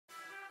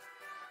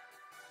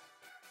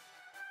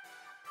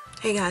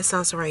Hey guys,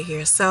 Soncerae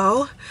here.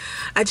 So,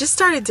 I just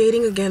started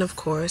dating again, of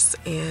course,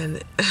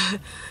 and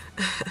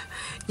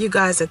you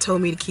guys had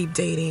told me to keep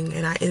dating,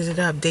 and I ended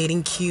up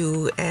dating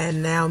Q,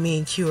 and now me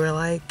and Q are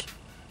like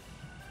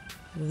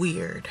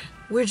weird.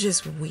 We're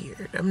just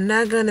weird. I'm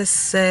not gonna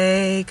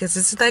say, because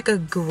it's like a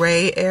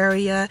gray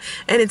area,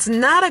 and it's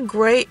not a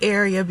gray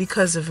area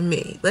because of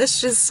me.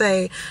 Let's just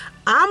say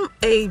I'm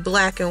a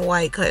black and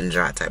white, cut and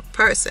dry type of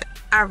person.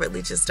 I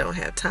really just don't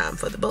have time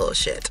for the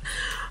bullshit.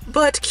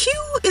 But Q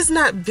is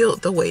not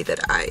built the way that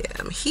I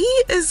am. He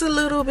is a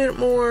little bit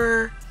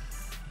more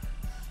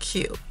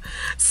Q.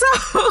 So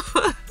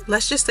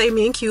let's just say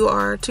me and Q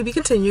are to be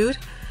continued.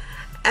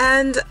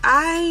 And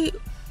I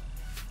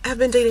have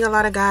been dating a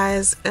lot of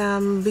guys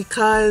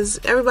because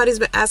everybody's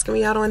been asking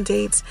me out on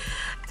dates.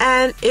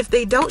 And if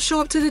they don't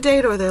show up to the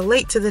date, or they're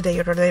late to the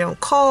date, or they don't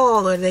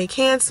call, or they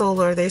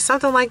cancel, or there's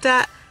something like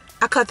that,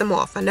 I cut them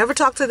off. I never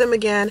talk to them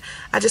again.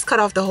 I just cut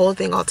off the whole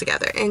thing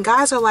altogether. And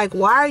guys are like,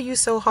 why are you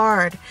so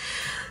hard?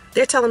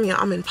 They're telling me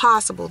I'm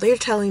impossible. They're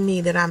telling me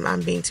that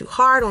I'm being too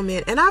hard on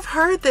men. And I've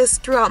heard this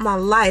throughout my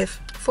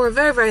life. For a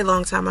very, very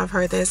long time, I've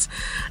heard this.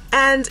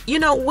 And, you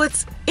know,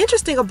 what's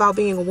interesting about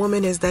being a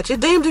woman is that you're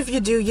damned if you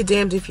do, you're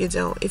damned if you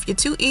don't. If you're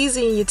too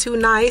easy and you're too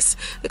nice,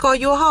 they call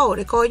you a hoe,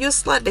 they call you a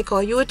slut, they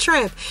call you a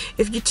tramp.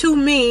 If you're too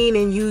mean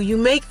and you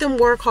make them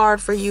work hard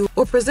for you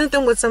or present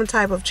them with some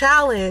type of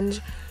challenge,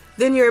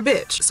 then you're a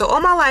bitch. So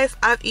all my life,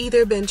 I've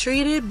either been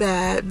treated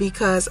bad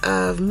because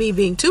of me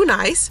being too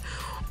nice,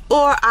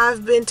 or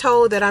I've been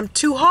told that I'm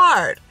too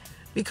hard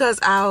because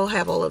I'll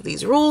have all of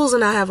these rules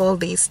and I have all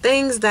these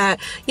things that,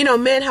 you know,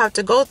 men have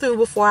to go through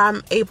before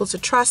I'm able to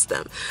trust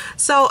them.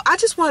 So I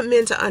just want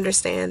men to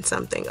understand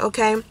something,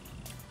 okay?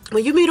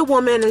 When you meet a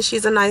woman and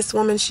she's a nice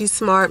woman, she's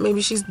smart, maybe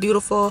she's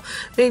beautiful,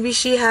 maybe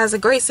she has a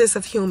great sense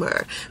of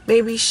humor,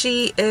 maybe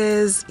she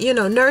is, you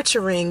know,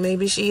 nurturing,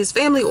 maybe she is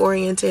family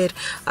oriented,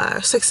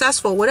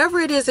 successful, whatever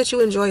it is that you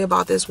enjoy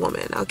about this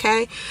woman,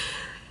 okay?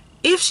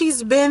 If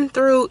she's been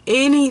through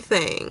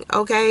anything,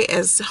 okay,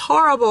 as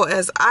horrible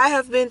as I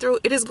have been through,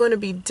 it is going to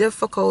be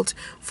difficult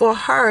for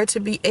her to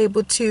be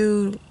able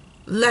to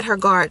let her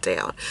guard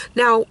down.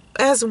 Now,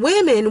 as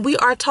women, we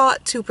are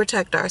taught to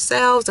protect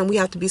ourselves, and we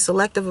have to be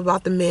selective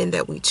about the men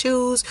that we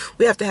choose.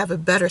 We have to have a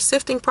better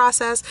sifting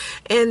process.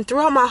 And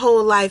throughout my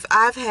whole life,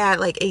 I've had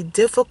like a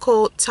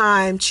difficult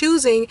time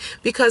choosing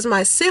because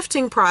my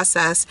sifting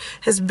process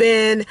has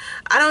been,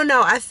 I don't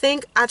know, I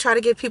think I try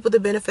to give people the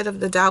benefit of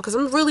the doubt because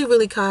I'm really,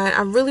 really kind.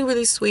 I'm really,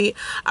 really sweet.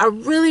 I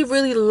really,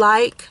 really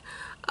like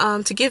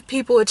to give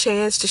people a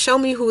chance to show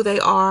me who they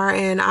are,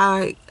 and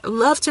I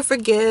love to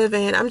forgive,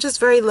 and I'm just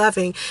very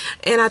loving,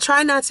 and I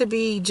try not to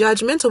be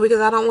judgmental because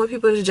I don't want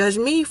people to judge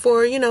me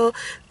for, you know,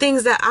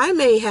 things that I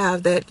may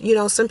have that, you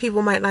know, some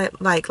people might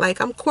not like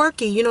I'm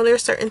quirky, you know,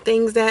 there's certain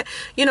things that,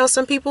 you know,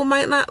 some people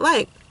might not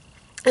like.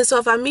 And so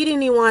if I meet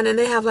anyone and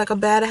they have like a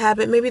bad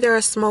habit, maybe they're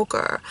a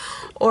smoker,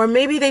 or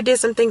maybe they did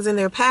some things in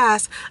their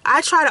past,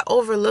 I try to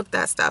overlook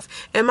that stuff.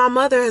 And my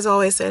mother has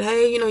always said,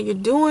 hey, you know, you're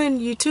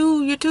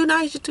too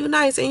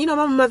nice. And, you know,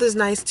 my mother's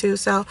nice too.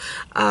 So,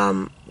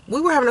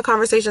 we were having a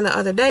conversation the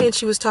other day, and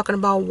she was talking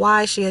about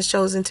why she has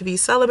chosen to be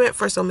celibate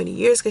for so many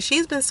years, because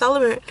she's been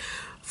celibate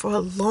for a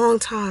long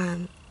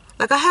time.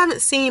 Like, I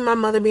haven't seen my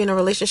mother be in a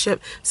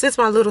relationship since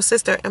my little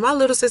sister, and my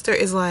little sister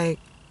is like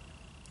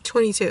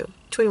 22.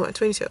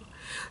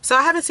 So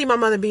I haven't seen my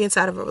mother be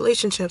inside of a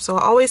relationship. So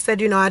I always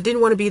said, you know, I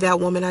didn't want to be that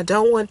woman. I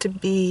don't want to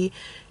be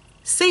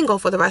single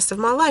for the rest of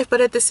my life.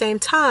 But at the same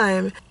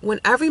time, when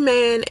every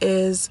man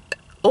is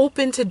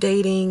open to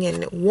dating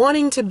and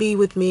wanting to be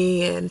with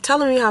me and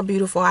telling me how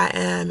beautiful I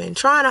am and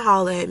trying to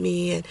holler at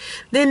me, and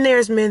then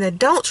there's men that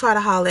don't try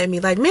to holler at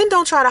me. Like, men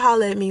don't try to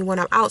holler at me when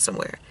I'm out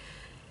somewhere.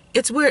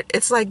 It's weird.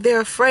 It's like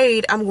they're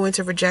afraid I'm going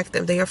to reject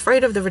them. They're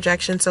afraid of the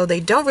rejection, so they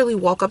don't really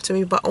walk up to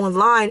me. But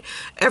online,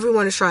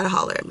 everyone is trying to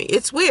holler at me.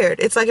 It's weird.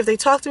 It's like if they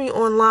talk to me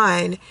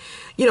online,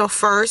 you know,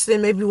 first,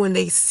 then maybe when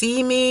they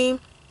see me,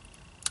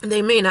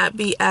 they may not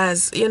be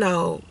as, you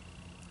know,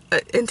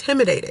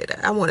 intimidated,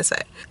 I want to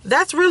say.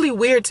 That's really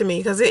weird to me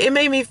because it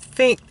made me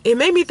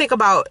think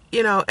about,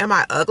 you know, am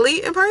I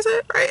ugly in person,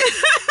 right?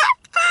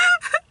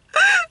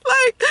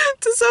 Like,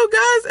 to some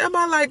guys, am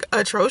I like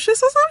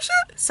atrocious or some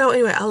shit? So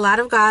anyway, a lot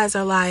of guys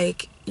are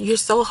like, you're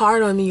so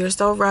hard on me, you're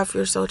so rough,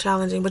 you're so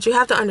challenging. But you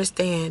have to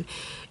understand,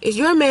 if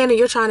you're a man and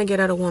you're trying to get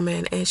at a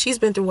woman and she's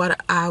been through what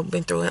I've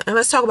been through, and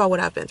let's talk about what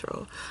I've been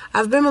through.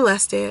 I've been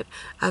molested,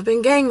 I've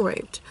been gang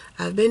raped,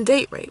 I've been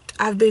date raped,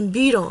 I've been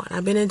beat on,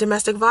 I've been in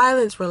domestic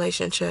violence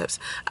relationships,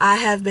 I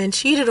have been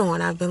cheated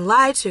on, I've been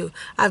lied to,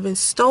 I've been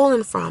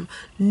stolen from.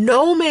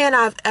 No man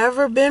I've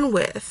ever been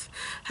with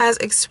has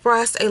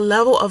expressed a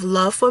level of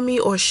love for me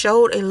or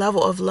showed a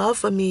level of love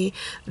for me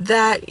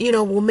that, you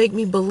know, will make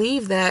me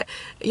believe that,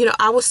 you know,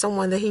 I was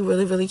someone that he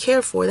really, really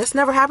cared for. That's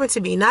never happened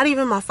to me, not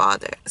even my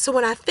father. So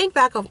when I think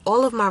back of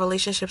all of my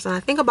relationships and I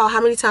think about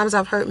how many times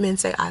I've heard men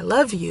say, I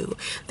love you,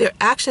 their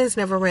actions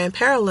never ran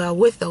parallel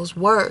with those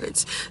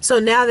words. So So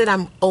now that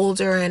I'm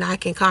older and I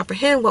can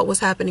comprehend what was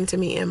happening to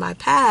me in my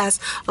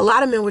past, a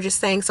lot of men were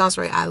just saying,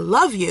 Soncerae, I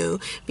love you,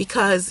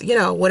 because, you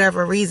know,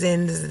 whatever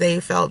reasons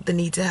they felt the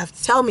need to have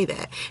to tell me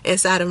that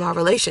inside of my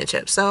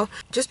relationship. So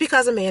just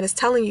because a man is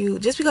telling you,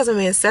 just because a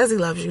man says he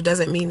loves you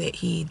doesn't mean that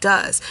he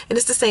does. And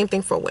it's the same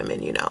thing for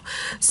women, you know.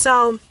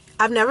 So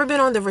I've never been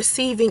on the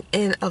receiving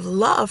end of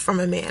love from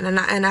a man.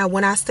 And I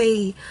when I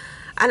say,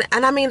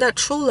 and I mean that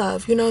true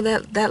love, you know,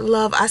 that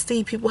love I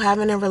see people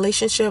having in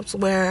relationships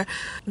where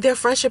their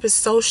friendship is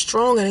so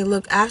strong and they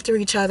look after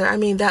each other. I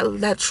mean,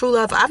 that true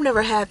love, I've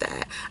never had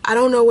that. I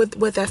don't know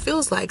what that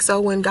feels like. So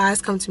when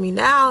guys come to me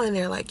now and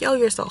they're like, yo,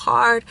 you're so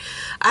hard,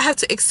 I have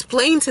to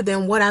explain to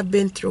them what I've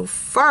been through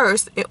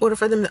first in order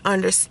for them to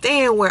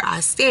understand where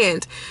I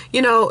stand,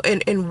 you know,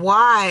 and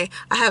why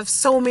I have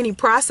so many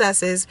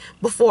processes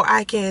before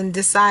I can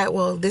decide,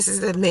 well, this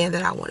is the man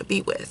that I want to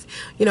be with.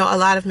 You know, a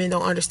lot of men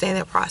don't understand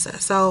that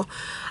process. So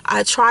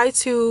I try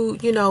to,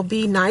 you know,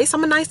 be nice.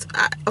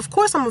 Of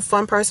course I'm a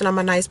fun person. I'm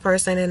a nice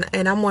person.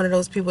 And I'm one of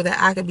those people that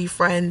I could be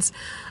friends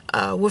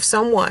with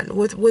someone,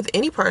 with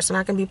any person.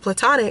 I can be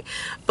platonic,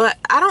 but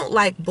I don't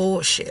like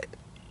bullshit.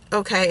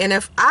 Okay. And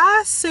if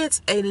I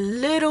sense a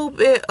little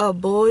bit of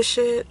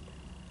bullshit,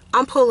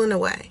 I'm pulling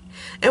away.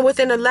 And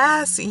within the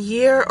last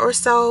year or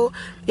so,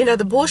 you know,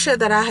 the bullshit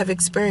that I have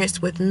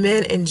experienced with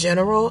men in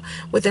general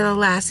within the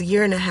last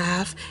year and a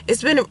half,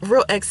 it's been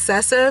real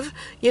excessive,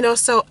 you know.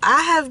 So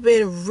I have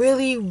been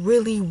really,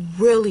 really,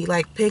 really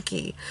like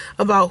picky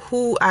about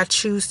who I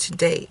choose to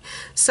date.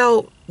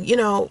 So, you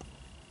know,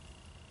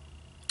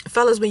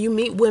 fellas, when you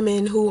meet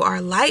women who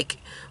are like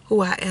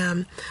who I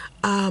am,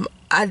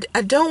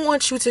 I don't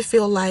want you to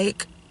feel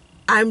like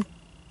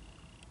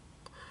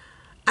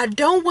I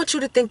don't want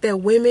you to think that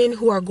women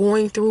who are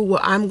going through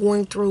what I'm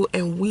going through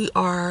and we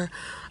are,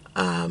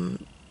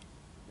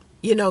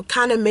 you know,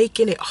 kind of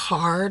making it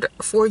hard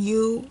for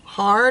you,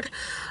 I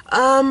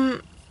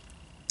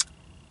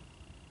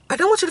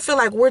don't want you to feel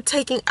like we're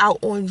taking out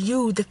on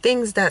you the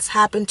things that's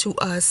happened to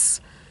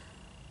us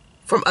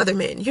from other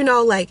men. You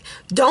know, like,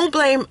 don't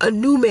blame a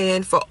new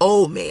man for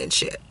old man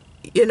shit.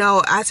 You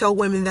know, I tell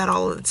women that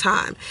all the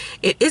time.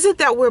 It isn't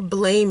that we're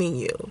blaming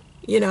you.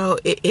 You know,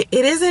 it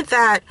isn't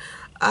that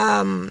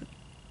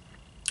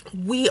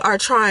we are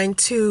trying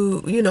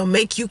to, you know,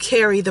 make you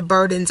carry the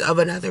burdens of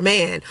another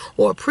man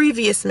or a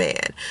previous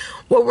man.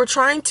 What we're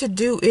trying to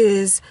do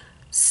is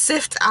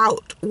sift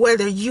out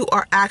whether you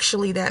are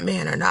actually that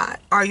man or not.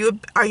 Are you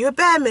a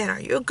bad man? Are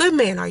you a good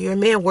man? Are you a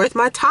man worth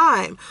my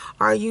time?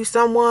 Are you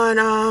someone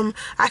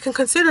I can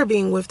consider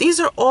being with? These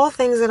are all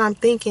things that I'm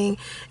thinking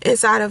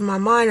inside of my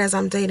mind as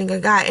I'm dating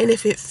a guy. And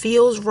if it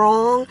feels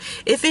wrong,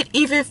 if it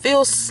even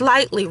feels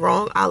slightly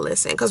wrong, I'll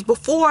listen. Because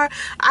before,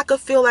 I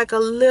could feel like a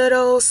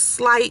little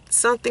slight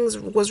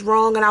something was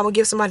wrong and I would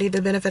give somebody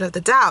the benefit of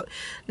the doubt.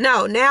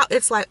 No, now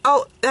it's like,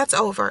 oh, that's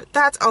over.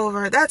 That's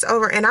over. That's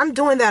over. And I'm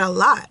doing that a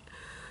lot.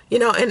 You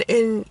know,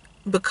 and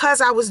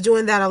because I was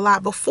doing that a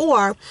lot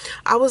before,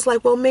 I was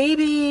like, well,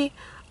 maybe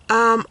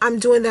I'm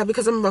doing that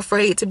because I'm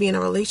afraid to be in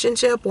a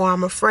relationship, or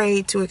I'm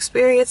afraid to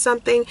experience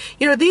something.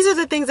 You know, these are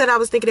the things that I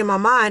was thinking in my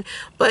mind.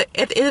 But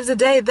at the end of the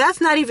day, that's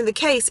not even the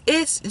case.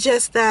 It's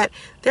just that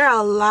there are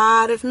a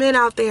lot of men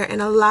out there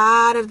and a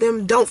lot of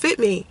them don't fit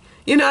me.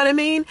 You know what I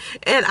mean?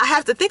 And I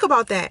have to think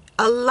about that.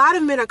 A lot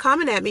of men are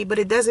coming at me, but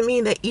it doesn't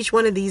mean that each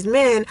one of these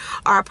men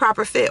are a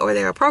proper fit or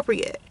they're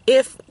appropriate.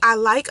 If I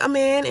like a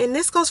man, and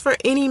this goes for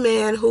any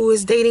man who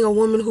is dating a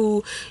woman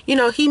who, you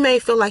know, he may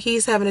feel like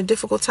he's having a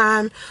difficult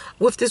time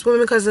with this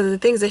woman because of the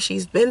things that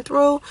she's been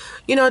through,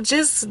 you know,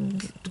 just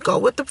go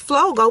with the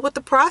flow, go with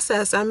the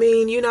process. I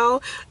mean, you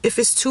know, if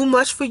it's too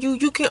much for you,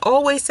 you can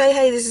always say,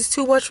 hey, this is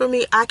too much for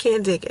me. I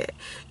can't dig it.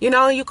 You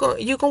know, you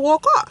can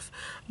walk off.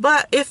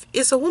 But if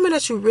it's a woman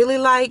that you really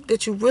like,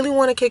 that you really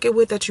want to kick it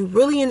with, that you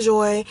really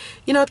enjoy,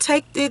 you know,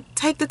 take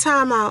the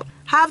time out,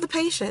 have the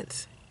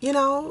patience, you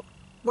know,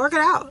 work it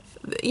out.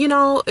 You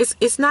know,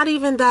 it's not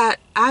even that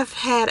I've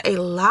had a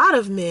lot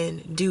of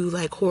men do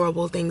like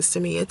horrible things to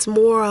me. It's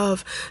more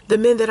of the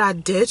men that I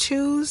did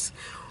choose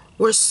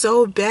were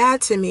so bad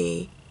to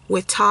me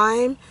with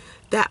time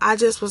that I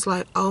just was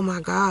like, oh my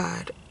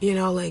God, you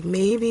know, like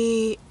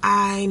maybe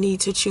I need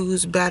to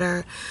choose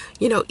better.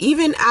 You know,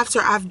 even after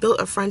I've built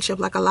a friendship,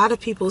 like a lot of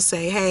people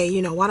say, hey,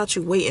 you know, why don't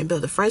you wait and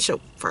build a friendship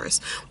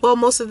first? Well,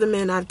 most of the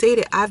men I've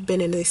dated, I've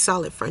been in a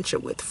solid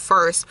friendship with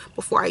first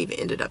before I even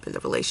ended up in the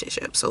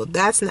relationship. So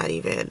that's not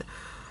even,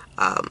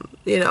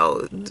 you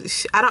know,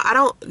 I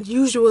don't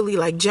usually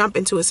like jump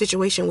into a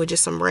situation with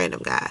just some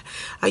random guy.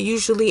 I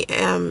usually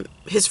am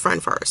his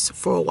friend first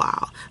for a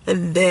while,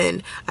 and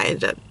then I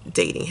ended up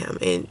dating him.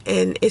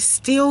 And it's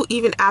still,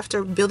 even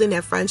after building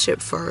that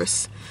friendship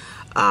first,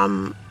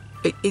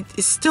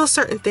 it's still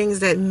certain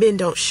things that men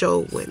don't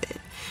show women.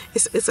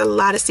 It's a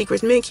lot of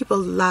secrets. Men keep a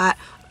lot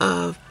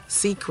of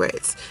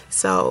secrets.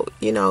 So,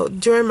 you know,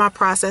 during my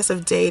process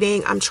of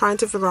dating, I'm trying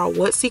to figure out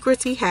what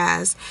secrets he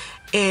has.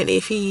 And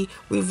if he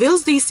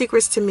reveals these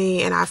secrets to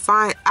me and I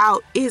find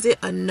out, is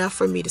it enough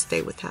for me to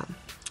stay with him?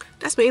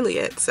 that's mainly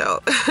it.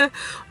 So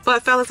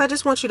but fellas, I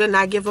just want you to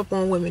not give up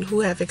on women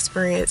who have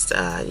experienced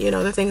you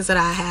know, the things that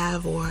I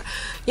have, or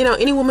you know,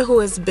 any woman who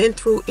has been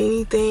through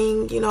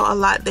anything, you know, a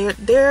lot.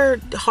 They're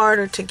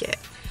harder to get,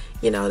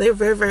 you know, they're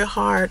very, very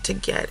hard to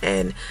get.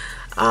 And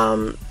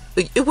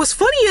it was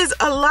funny is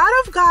a lot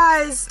of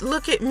guys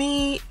look at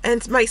me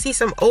and might see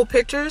some old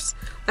pictures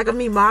like of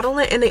me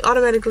modeling, and they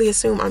automatically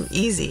assume I'm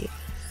easy.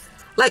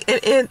 Like,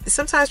 and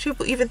sometimes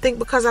people even think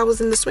because I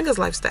was in the swingers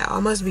lifestyle, I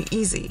must be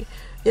easy.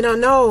 You know,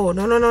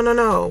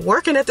 no.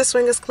 Working at the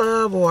swingers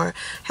club or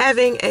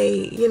having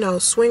a, you know,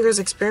 swingers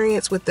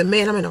experience with the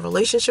man I'm in a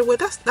relationship with,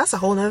 that's a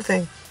whole nother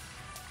thing.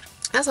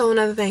 That's a whole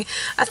nother thing.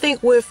 I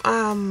think with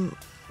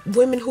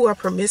women who are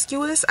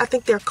promiscuous, I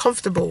think they're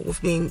comfortable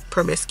with being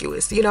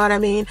promiscuous. You know what I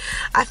mean?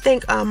 I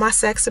think my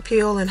sex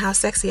appeal and how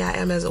sexy I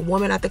am as a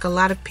woman, I think a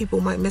lot of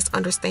people might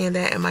misunderstand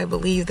that and might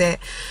believe that,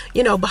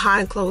 you know,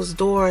 behind closed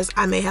doors,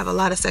 I may have a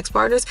lot of sex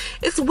partners.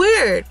 It's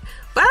weird.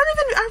 But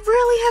I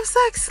rarely have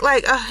sex.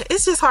 Like,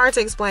 it's just hard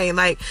to explain.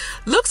 Like,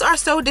 looks are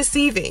so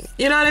deceiving.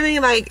 You know what I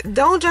mean? Like,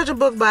 don't judge a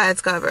book by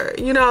its cover.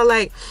 You know,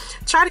 like,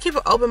 try to keep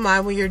an open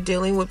mind when you're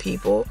dealing with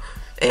people.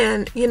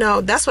 And, you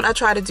know, that's what I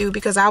try to do,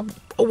 because I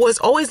was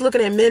always looking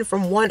at men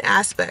from one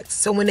aspect.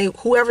 So when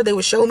whoever they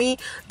would show me,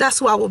 that's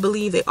who I would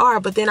believe they are.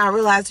 But then I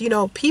realized, you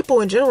know, people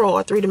in general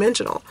are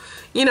three-dimensional.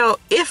 You know,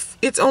 if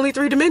it's only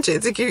 3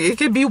 dimensions, it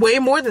could be way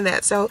more than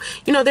that. So,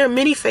 you know, there are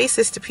many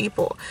faces to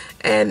people.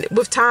 And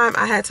with time,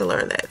 I had to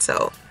learn that.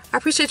 So I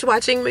appreciate you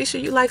watching. Make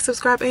sure you like,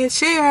 subscribe, and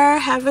share.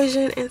 Have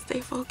vision and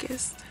stay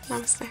focused.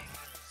 Namaste.